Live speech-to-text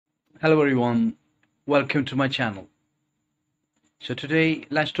Hello everyone, welcome to my channel. So today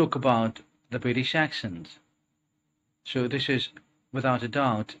let's talk about the British accent. So this is without a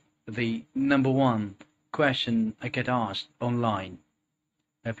doubt the number one question I get asked online.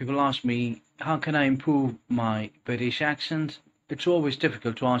 People ask me, how can I improve my British accent? It's always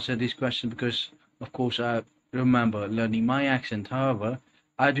difficult to answer this question because of course I remember learning my accent. However,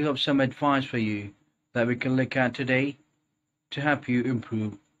 I do have some advice for you that we can look at today to help you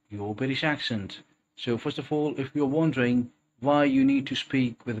improve your British accent. So first of all, if you're wondering why you need to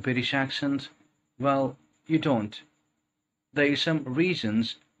speak with a British accent, well, you don't. There are some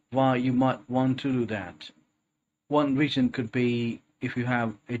reasons why you might want to do that. One reason could be if you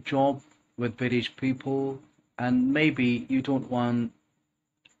have a job with British people and maybe you don't want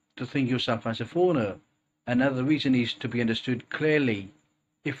to think yourself as a foreigner. Another reason is to be understood clearly.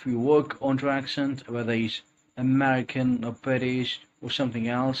 If you work on your accent, whether it's American or British or something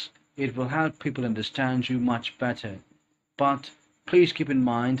else, it will help people understand you much better. But please keep in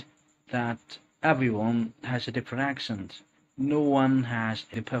mind that everyone has a different accent. No one has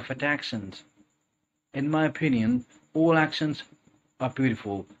a perfect accent. In my opinion, all accents are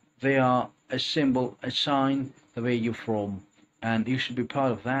beautiful. They are a symbol, a sign, the way you're from, and you should be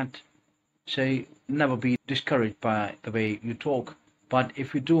proud of that. So never be discouraged by the way you talk. But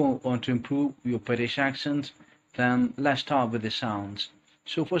if you do want to improve your British accent, then let's start with the sounds.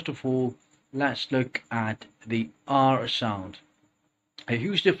 So first of all, let's look at the R sound. A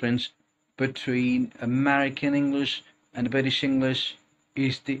huge difference between American English and British English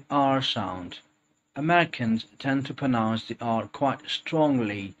is the R sound. Americans tend to pronounce the R quite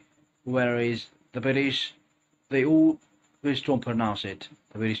strongly, whereas the British, they always don't pronounce it.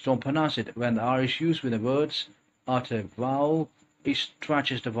 The British don't pronounce it. When the R is used with the words after a vowel, it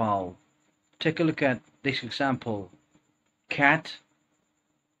stretches the vowel. Take a look at this example: cat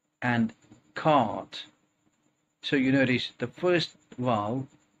and cart. So you notice the first vowel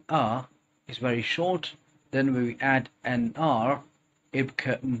R is very short, then when we add an R it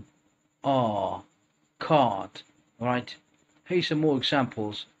becomes R, cart. Right, here's some more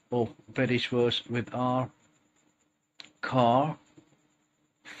examples of British words with R: car,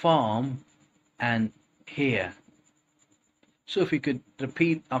 farm, and here. So if you could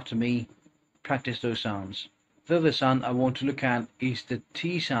repeat after me, practice those sounds. The other sound I want to look at is the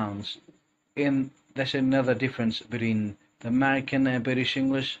T sounds. There's another difference between the American and British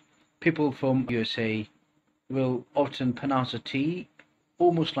English. People from USA will often pronounce a T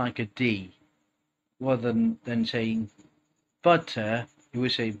almost like a D. Rather than saying butter, you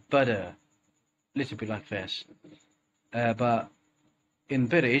would say butter, a little bit like this. But in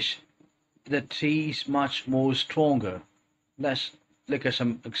British, the T is much more stronger. Let's look at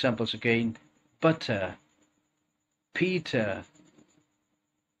some examples again: butter, Peter,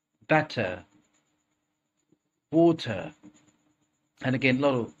 better, water. And again, a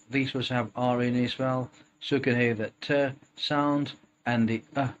lot of these words have R in as well, so you can hear the T sound and the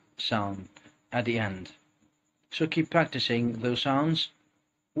sound at the end. So keep practicing those sounds.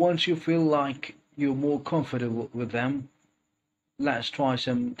 Once you feel like you're more comfortable with them, let's try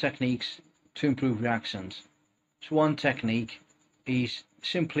some techniques to improve your accent. So one technique is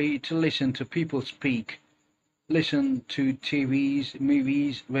simply to listen to people speak. Listen to TVs,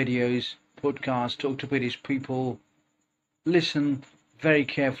 movies, radios, podcasts, talk to British people. Listen very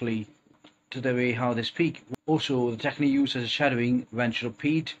carefully to the way how they speak. Also, the technique used as shadowing when you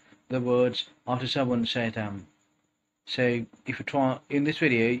repeat the words after someone said them. So if you try in this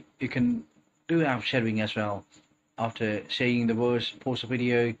video, you can do have shadowing as well. After saying the words, pause the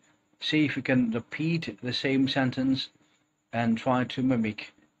video, see if you can repeat the same sentence and try to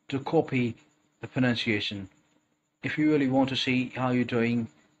mimic, to copy the pronunciation. If you really want to see how you're doing,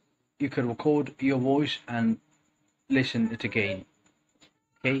 you can record your voice and listen it again.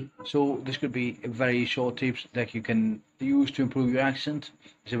 Okay, so this could be a very short tips that you can use to improve your accent.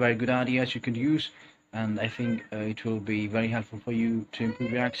 It's a very good idea you can use, and I think it will be very helpful for you to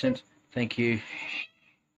improve your accent. Thank you.